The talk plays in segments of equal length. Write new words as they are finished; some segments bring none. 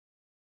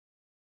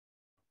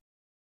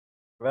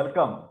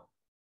Welcome.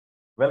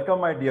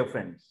 Welcome, my dear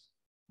friends.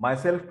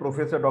 Myself,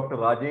 Professor Dr.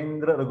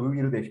 Rajendra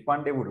Raghuvir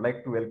Deshpande, would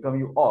like to welcome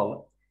you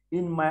all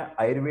in my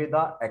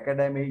Ayurveda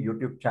Academy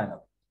YouTube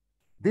channel.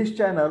 This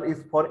channel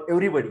is for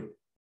everybody.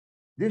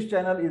 This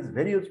channel is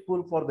very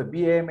useful for the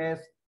BAMS,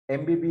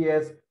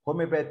 MBBS,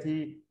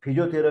 homeopathy,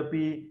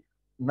 physiotherapy,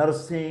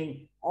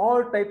 nursing,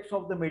 all types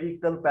of the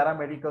medical,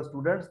 paramedical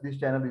students. This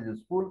channel is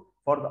useful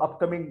for the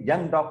upcoming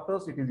young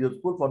doctors. It is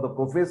useful for the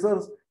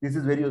professors. This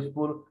is very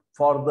useful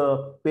for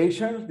the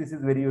patients. This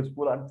is very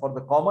useful, and for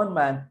the common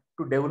man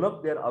to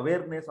develop their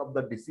awareness of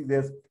the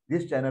diseases.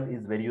 This channel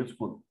is very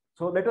useful.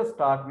 So let us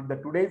start with the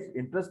today's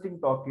interesting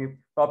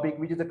topic,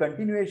 which is a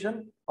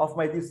continuation of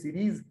this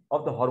series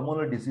of the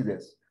hormonal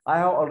diseases. I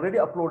have already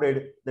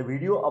uploaded the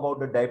video about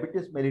the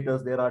diabetes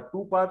mellitus. There are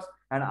two parts,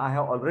 and I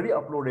have already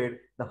uploaded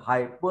the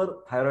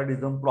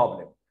hyperthyroidism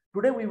problem.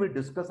 Today we will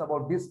discuss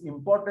about this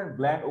important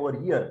gland over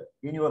here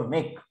in your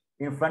neck.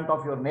 In front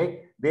of your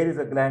neck, there is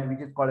a gland which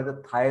is called as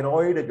a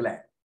thyroid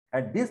gland.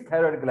 And this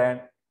thyroid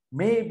gland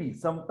may be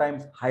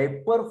sometimes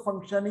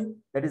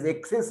hyper-functioning, that is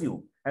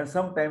excessive, and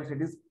sometimes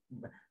it is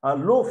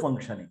low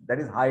functioning, that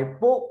is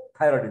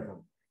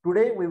hypothyroidism.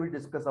 Today we will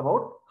discuss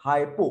about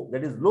hypo,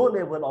 that is low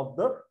level of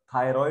the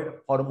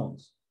thyroid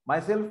hormones.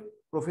 Myself,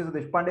 Professor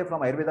Deshpande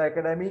from Ayurveda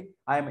Academy.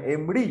 I am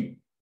MD,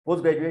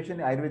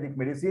 post-graduation in Ayurvedic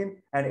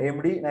medicine, and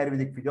MD in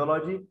Ayurvedic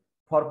physiology.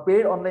 For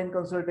paid online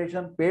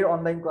consultation, paid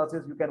online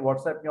classes, you can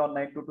WhatsApp me on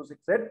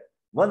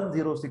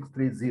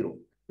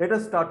 9226 Let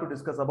us start to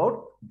discuss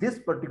about this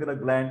particular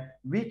gland,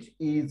 which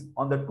is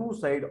on the two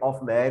sides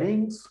of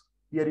larynx.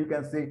 Here you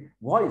can see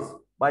voice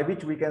by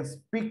which we can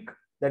speak,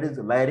 that is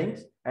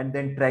larynx, and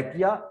then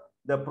trachea,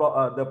 the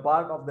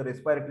part of the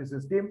respiratory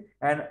system,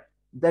 and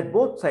that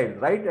both sides,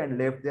 right and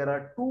left, there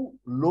are two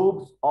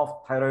lobes of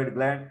thyroid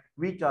gland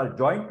which are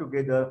joined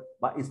together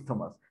by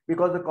isthmus.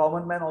 Because the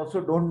common man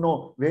also don't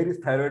know where is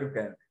thyroid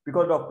gland,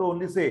 because doctor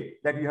only say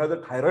that you have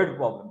the thyroid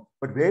problem,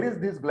 but where is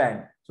this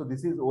gland? So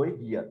this is over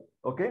here.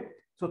 Okay,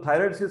 so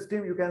thyroid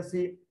system, you can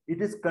see it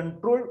is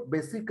controlled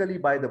basically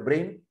by the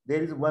brain.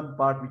 There is one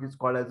part which is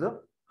called as a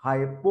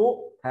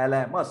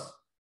hypothalamus.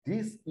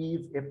 This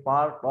is a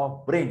part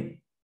of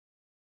brain.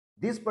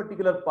 This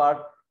particular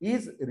part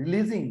is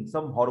releasing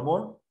some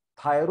hormone,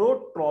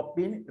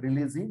 thyrotropin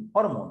releasing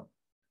hormone.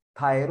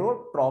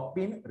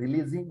 Thyrotropin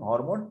releasing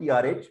hormone,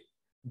 TRH.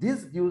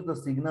 This gives the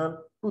signal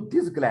to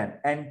this gland,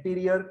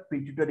 anterior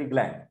pituitary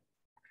gland.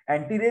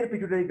 Anterior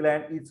pituitary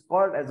gland is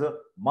called as a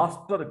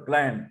master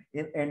gland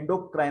in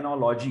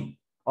endocrinology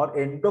or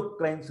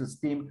endocrine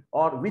system,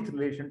 or with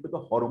relation to the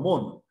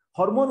hormone.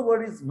 Hormone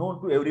word is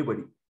known to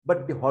everybody,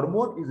 but the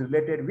hormone is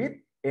related with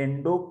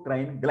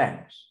endocrine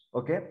glands.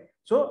 Okay,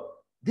 so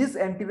this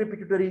anterior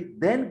pituitary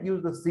then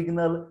gives the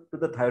signal to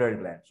the thyroid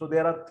gland. So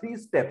there are three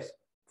steps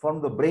from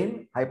the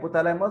brain,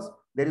 hypothalamus.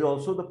 There is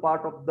also the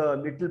part of the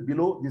little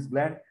below this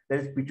gland, that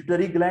is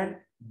pituitary gland.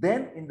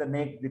 Then in the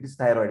neck, it is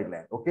thyroid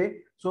gland. Okay,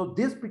 so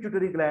this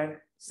pituitary gland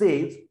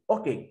says,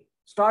 okay,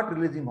 start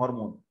releasing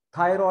hormone,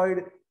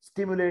 thyroid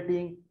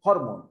stimulating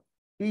hormone,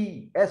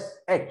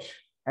 TSH,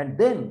 and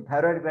then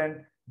thyroid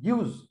gland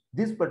gives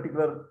these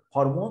particular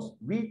hormones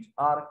which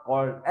are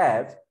called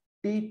as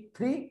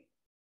T3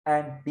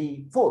 and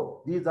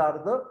T4. These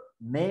are the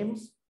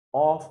names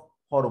of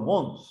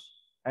hormones,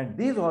 and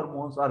these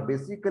hormones are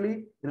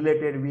basically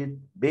related with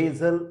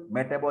basal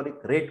metabolic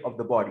rate of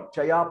the body,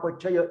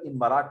 chayapachaya in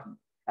Marathi.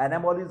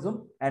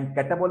 Anabolism and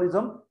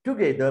catabolism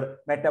together,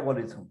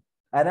 metabolism.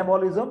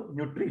 Anabolism,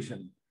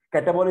 nutrition.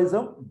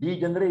 Catabolism,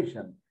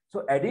 degeneration.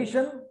 So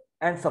addition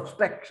and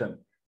subtraction.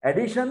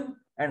 Addition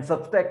and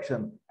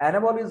subtraction,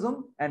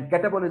 anabolism and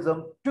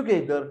catabolism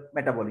together,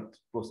 metabolic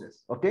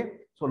process. Okay,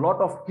 so a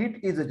lot of heat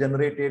is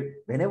generated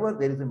whenever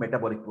there is a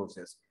metabolic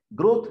process.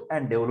 Growth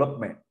and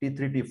development,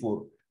 T3,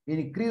 T4,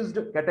 increased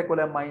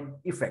catecholamine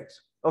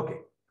effects. Okay,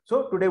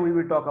 so today we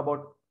will talk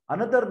about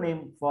another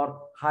name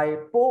for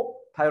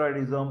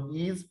hypothyroidism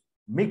is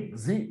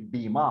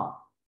Myxedema.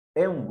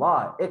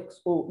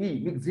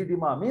 MYXOE,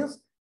 Myxedema means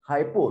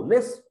hypo,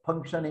 less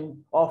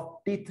functioning of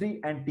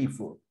T3 and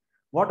T4.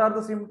 What are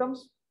the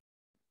symptoms?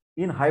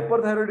 In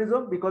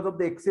hyperthyroidism, because of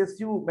the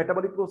excessive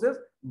metabolic process,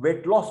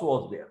 weight loss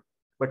was there.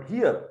 But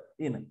here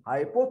in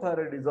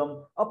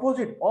hypothyroidism,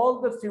 opposite, all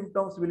the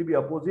symptoms will be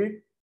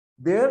opposite.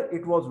 There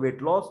it was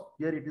weight loss,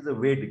 here it is a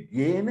weight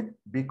gain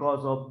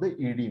because of the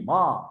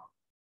edema.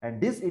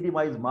 And this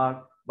edema is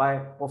marked by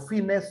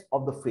puffiness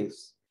of the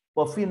face.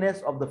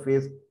 Puffiness of the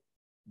face.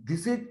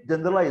 This is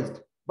generalized,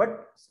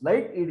 but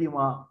slight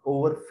edema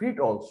over feet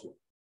also.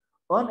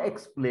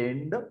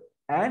 Unexplained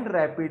and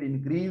rapid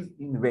increase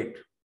in weight.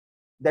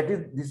 That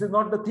is, this is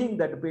not the thing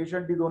that the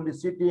patient is only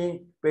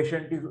sitting,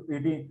 patient is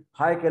eating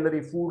high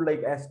calorie food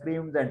like ice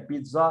creams and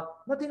pizza,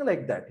 nothing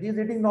like that. He is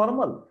eating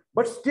normal,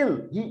 but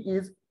still he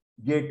is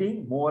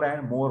getting more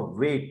and more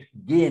weight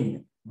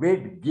gain.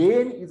 Weight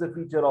gain is a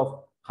feature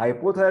of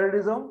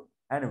hypothyroidism,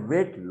 and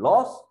weight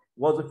loss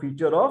was a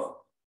feature of,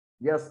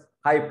 yes,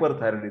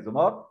 hyperthyroidism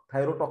or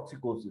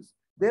thyrotoxicosis.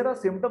 There are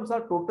symptoms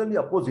are totally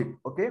opposite.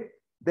 Okay,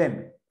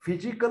 then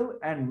physical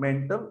and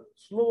mental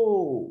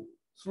slow.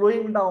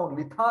 slowing down,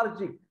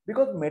 lethargic,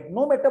 because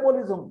no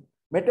metabolism.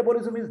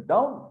 Metabolism is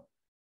down.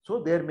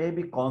 So there may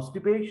be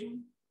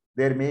constipation,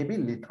 there may be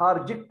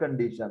lethargic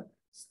condition,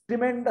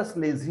 tremendous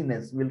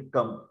laziness will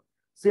come.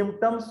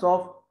 Symptoms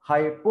of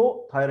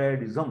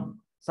hypothyroidism,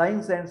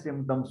 signs and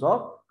symptoms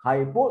of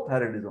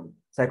hypothyroidism,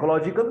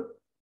 psychological,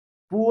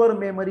 poor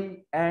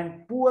memory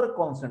and poor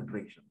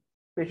concentration.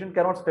 Patient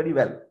cannot study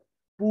well.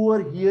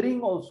 Poor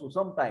hearing also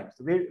sometimes,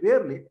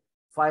 rarely.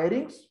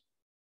 Firings,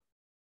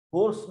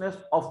 hoarseness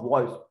of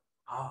voice.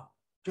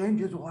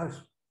 Change his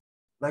voice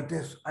like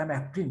this. I'm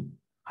acting.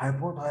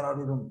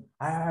 Hypothyroidism.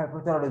 I have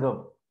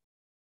hypothyroidism.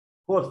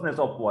 Hoarseness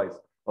of voice.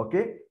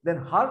 Okay. Then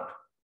heart,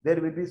 there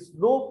will be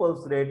slow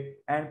pulse rate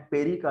and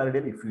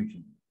pericardial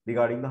effusion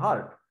regarding the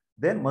heart.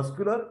 Then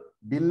muscular,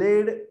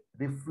 delayed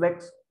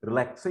reflex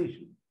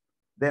relaxation.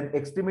 Then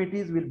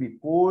extremities will be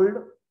cold,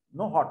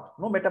 no hot,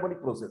 no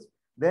metabolic process.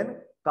 Then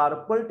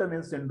carpal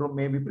tunnel syndrome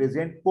may be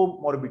present,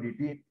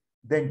 comorbidity.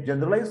 Then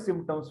generalized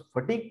symptoms,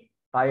 fatigue,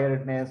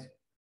 tiredness,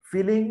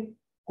 feeling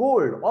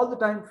cold, all the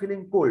time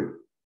feeling cold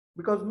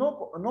because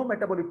no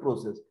metabolic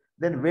process.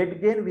 Then weight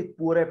gain with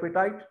poor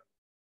appetite.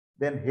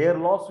 Then hair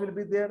loss will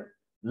be there.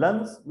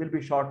 Lungs will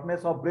be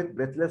shortness of breath,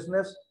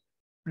 breathlessness.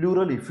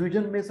 Pleural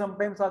effusion may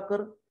sometimes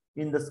occur.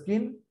 In the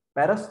skin,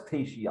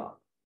 paresthesia.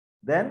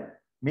 Then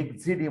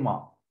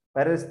myxedema,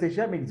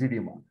 paresthesia,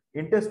 myxedema.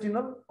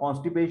 Intestinal,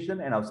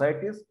 constipation and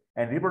ascites,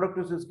 and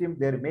reproductive system,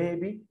 there may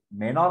be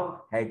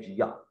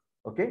menorrhagia.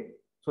 Okay.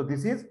 So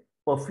this is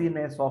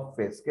puffiness of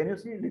face. Can you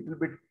see a little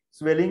bit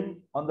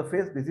swelling on the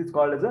face? This is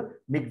called as a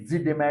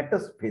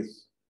myxedematous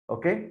face.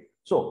 Okay.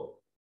 So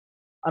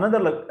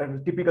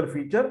another typical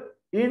feature,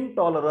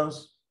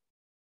 intolerance.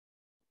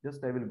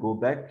 Just I will go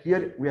back.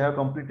 Here we have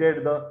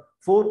completed the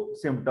 4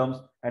 symptoms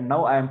and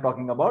now I am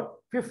talking about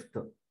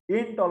 5th.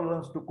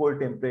 Intolerance to cold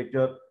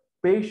temperature.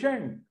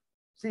 Patient,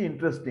 see,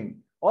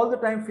 interesting. All the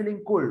time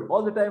feeling cold,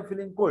 all the time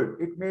feeling cold.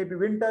 It may be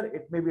winter,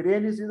 it may be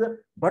rainy season,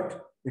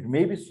 but it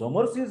may be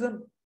summer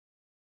season.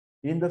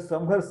 In the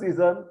summer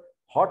season,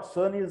 hot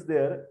sun is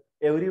there.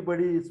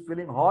 Everybody is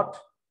feeling hot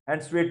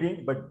and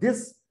sweating, but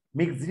this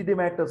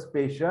myxedematous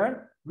patient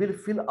will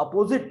feel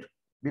opposite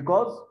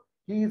because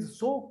he is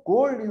so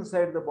cold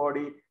inside the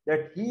body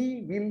that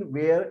he will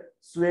wear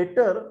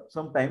sweater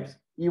sometimes,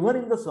 even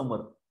in the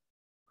summer.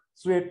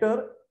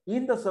 Sweater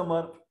in the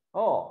summer.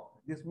 Oh,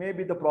 this may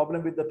be the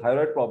problem with the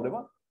thyroid problem.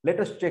 Huh? Let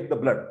us check the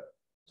blood.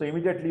 So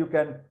immediately you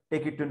can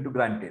take it into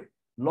granted.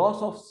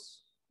 Loss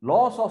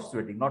of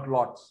sweating, not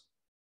lots.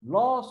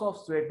 Loss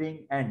of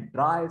sweating and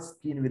dry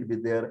skin will be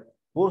there.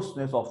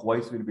 Hoarseness of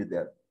voice will be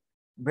there.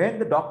 When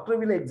the doctor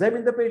will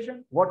examine the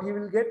patient, what he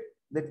will get?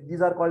 That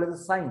these are called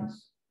as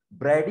signs.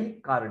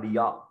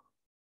 Bradycardia.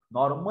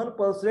 Normal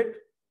pulse rate,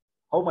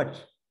 how much?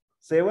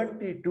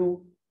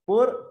 72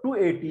 per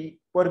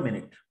 280 per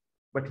minute.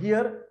 But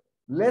here,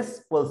 less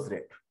pulse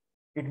rate.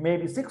 It may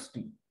be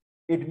 60.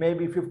 It may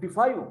be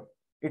 55.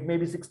 It may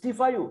be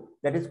 65.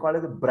 That is called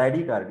as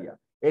bradycardia.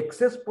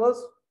 Excess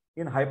pulse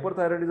in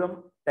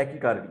hyperthyroidism,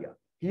 tachycardia.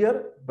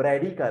 Here,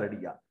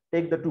 bradycardia.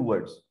 Take the 2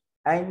 words.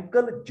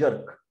 Ankle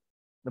jerk.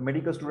 The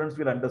medical students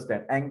will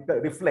understand. Ankle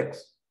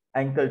reflex,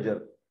 ankle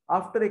jerk.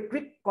 After a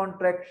quick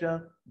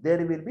contraction,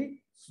 there will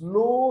be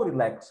slow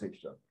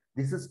relaxation.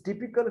 This is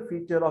typical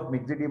feature of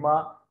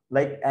myxedema,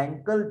 like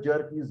ankle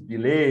jerk is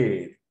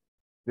delayed.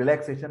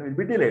 Relaxation will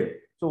be delayed.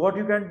 So what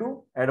you can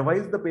do?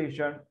 Advise the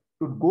patient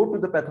to go to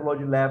the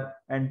pathology lab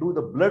and do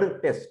the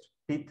blood test.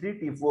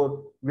 T3,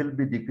 T4 will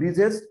be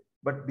decreases,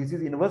 but this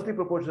is inversely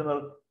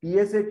proportional.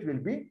 TSH will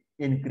be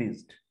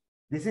increased.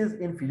 This is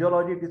in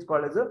physiology, it is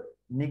called as a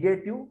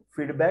negative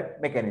feedback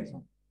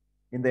mechanism.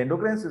 In the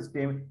endocrine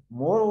system,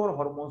 moreover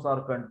hormones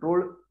are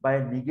controlled by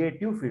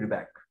negative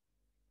feedback.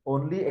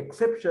 Only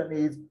exception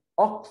is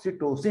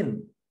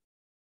oxytocin,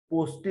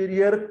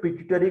 posterior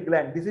pituitary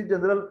gland. This is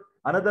general,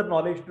 another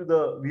knowledge to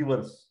the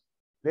viewers.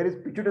 There is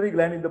pituitary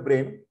gland in the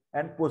brain,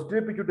 and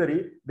posterior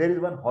pituitary, there is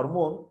one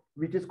hormone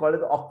which is called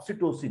as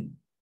oxytocin.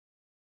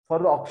 For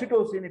the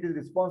oxytocin, it is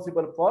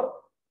responsible for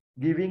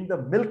giving the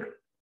milk,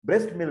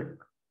 breast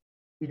milk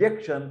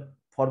ejection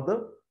for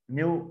the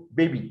new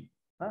baby.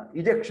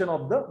 Ejection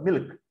of the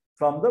milk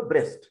from the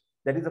breast.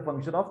 That is a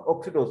function of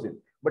oxytocin,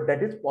 but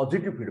that is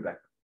positive feedback.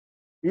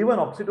 Even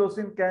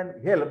oxytocin can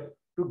help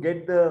to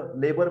get the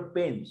labor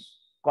pains,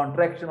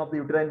 contraction of the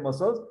uterine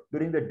muscles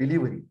during the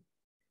delivery.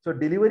 So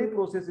delivery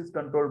process is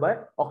controlled by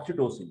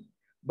oxytocin,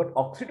 but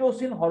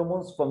oxytocin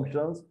hormones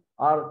functions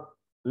are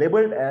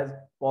labeled as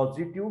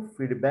positive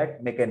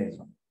feedback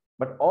mechanism.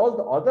 But all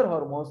the other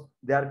hormones,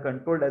 they are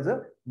controlled as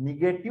a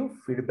negative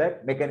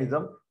feedback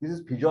mechanism. This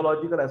is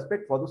physiological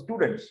aspect for the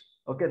students,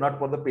 okay, not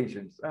for the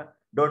patients.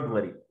 Don't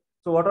worry.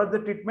 So what are the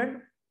treatment?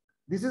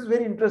 This is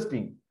very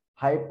interesting.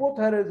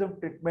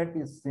 Hypothyroidism treatment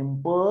is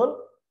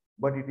simple,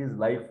 but it is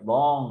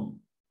lifelong,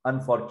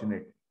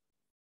 unfortunately.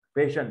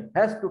 Patient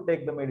has to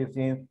take the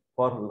medicine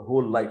for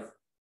whole life.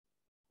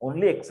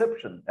 Only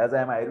exception, as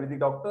I am an Ayurvedic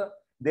doctor,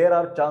 there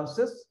are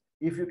chances.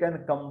 If you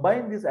can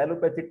combine this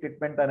allopathic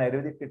treatment and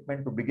Ayurvedic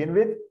treatment to begin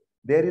with,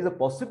 there is a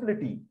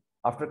possibility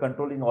after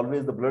controlling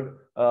always the blood,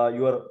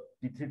 your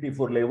T3,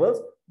 T4 levels.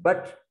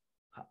 But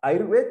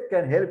Ayurveda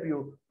can help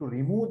you to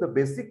remove the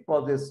basic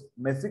causes,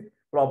 basic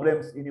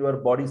problems in your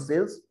body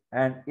cells,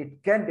 and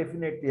it can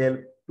definitely help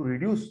to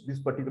reduce this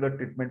particular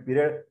treatment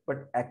period.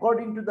 But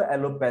according to the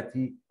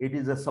allopathy, it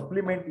is a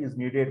supplement is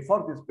needed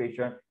for this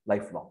patient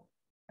lifelong.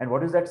 And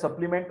what is that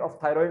supplement of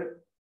thyroid?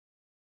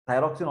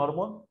 Thyroxine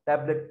hormone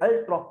tablet,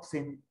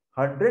 Altroxin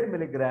 100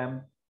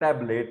 milligram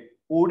tablet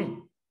OD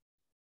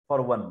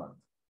for 1 month.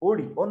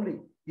 OD only.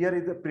 Here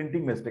is a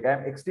printing mistake. I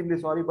am extremely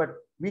sorry, but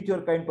with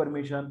your kind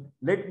permission,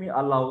 let me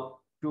allow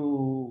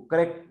to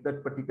correct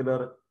that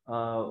particular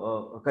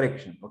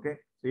correction. Okay.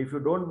 So if you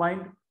don't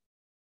mind,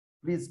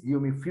 please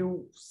give me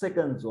few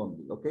seconds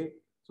only. Okay.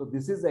 So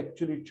this is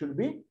actually, it should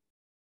be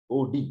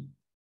OD.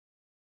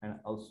 And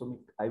also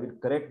I will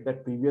correct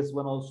that previous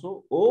one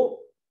also.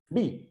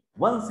 OD,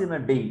 once in a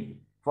day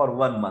for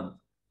 1 month.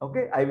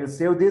 Okay. I will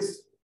save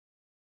this.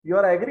 You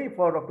are agree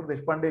for Dr.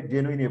 Deshpande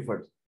genuine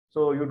efforts.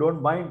 So you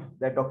don't mind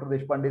that Dr.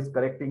 Deshpande is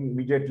correcting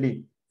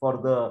immediately for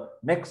the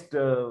next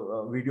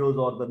videos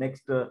or the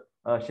next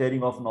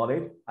sharing of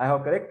knowledge. I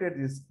have corrected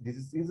this.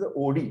 This is a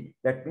OD.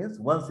 That means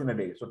once in a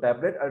day. So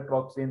tablet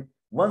Altroxin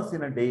once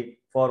in a day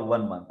for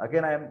 1 month.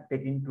 Again, I am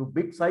taking to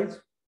big size.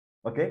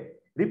 Okay.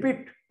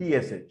 Repeat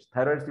TSH,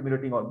 thyroid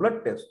stimulating or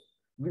blood test.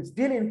 We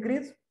still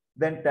increase,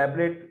 then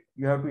tablet,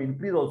 you have to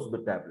increase also the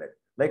tablet.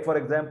 Like for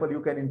example,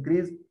 you can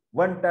increase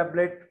 1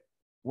 tablet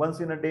once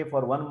in a day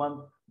for 1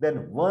 month,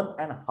 then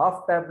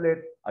 1.5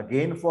 tablet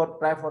again for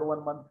try for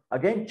 1 month,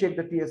 again check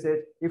the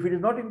TSH. If it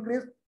is not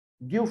increased,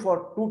 give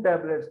for 2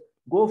 tablets,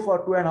 go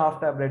for 2.5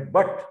 tablets,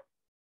 but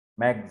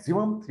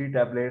maximum 3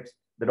 tablets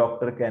the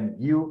doctor can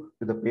give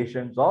to the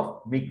patients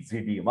of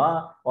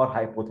Myxedema or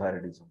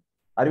hypothyroidism.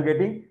 Are you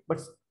getting? But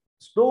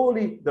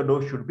slowly the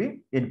dose should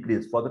be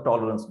increased for the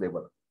tolerance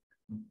level.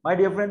 My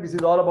dear friend, this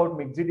is all about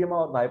Myxedema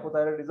or the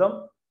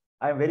hypothyroidism.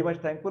 I am very much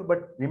thankful,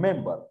 but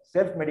remember,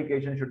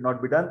 self-medication should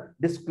not be done.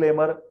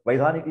 Disclaimer,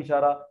 वैधानिक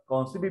इशारा,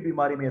 कौन सी भी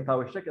बीमारी में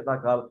यथावश्यक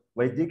यथाकाल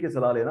वैद्य की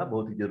सलाह लेना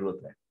बहुत ही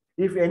जरूरत है.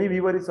 If any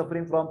viewer is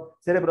suffering from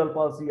cerebral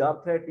palsy,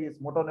 arthritis,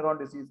 motor neuron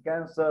disease,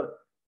 cancer,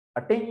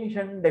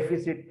 attention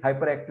deficit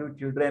hyperactive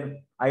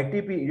children,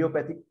 ITP,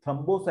 idiopathic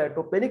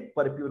thrombocytopenic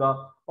purpura,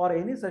 or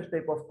any such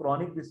type of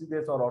chronic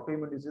diseases or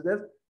autoimmune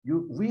diseases,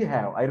 we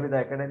have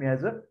Ayurveda Academy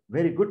has a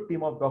very good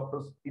team of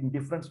doctors in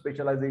different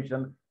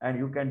specialization, and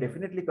you can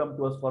definitely come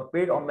to us for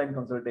paid online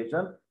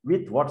consultation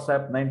with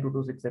WhatsApp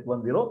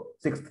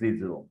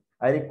 9226810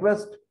 I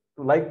request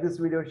to like this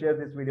video, share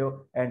this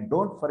video, and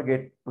don't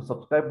forget to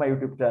subscribe my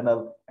YouTube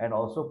channel and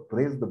also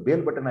press the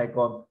bell button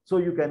icon so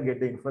you can get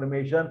the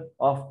information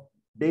of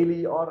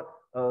daily or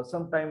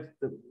sometimes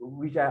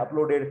which I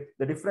uploaded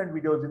the different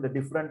videos in the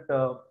different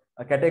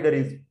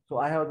categories. So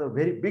I have the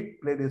very big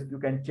playlist. You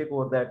can check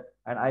over that,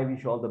 and I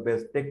wish you all the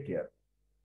best. Take care.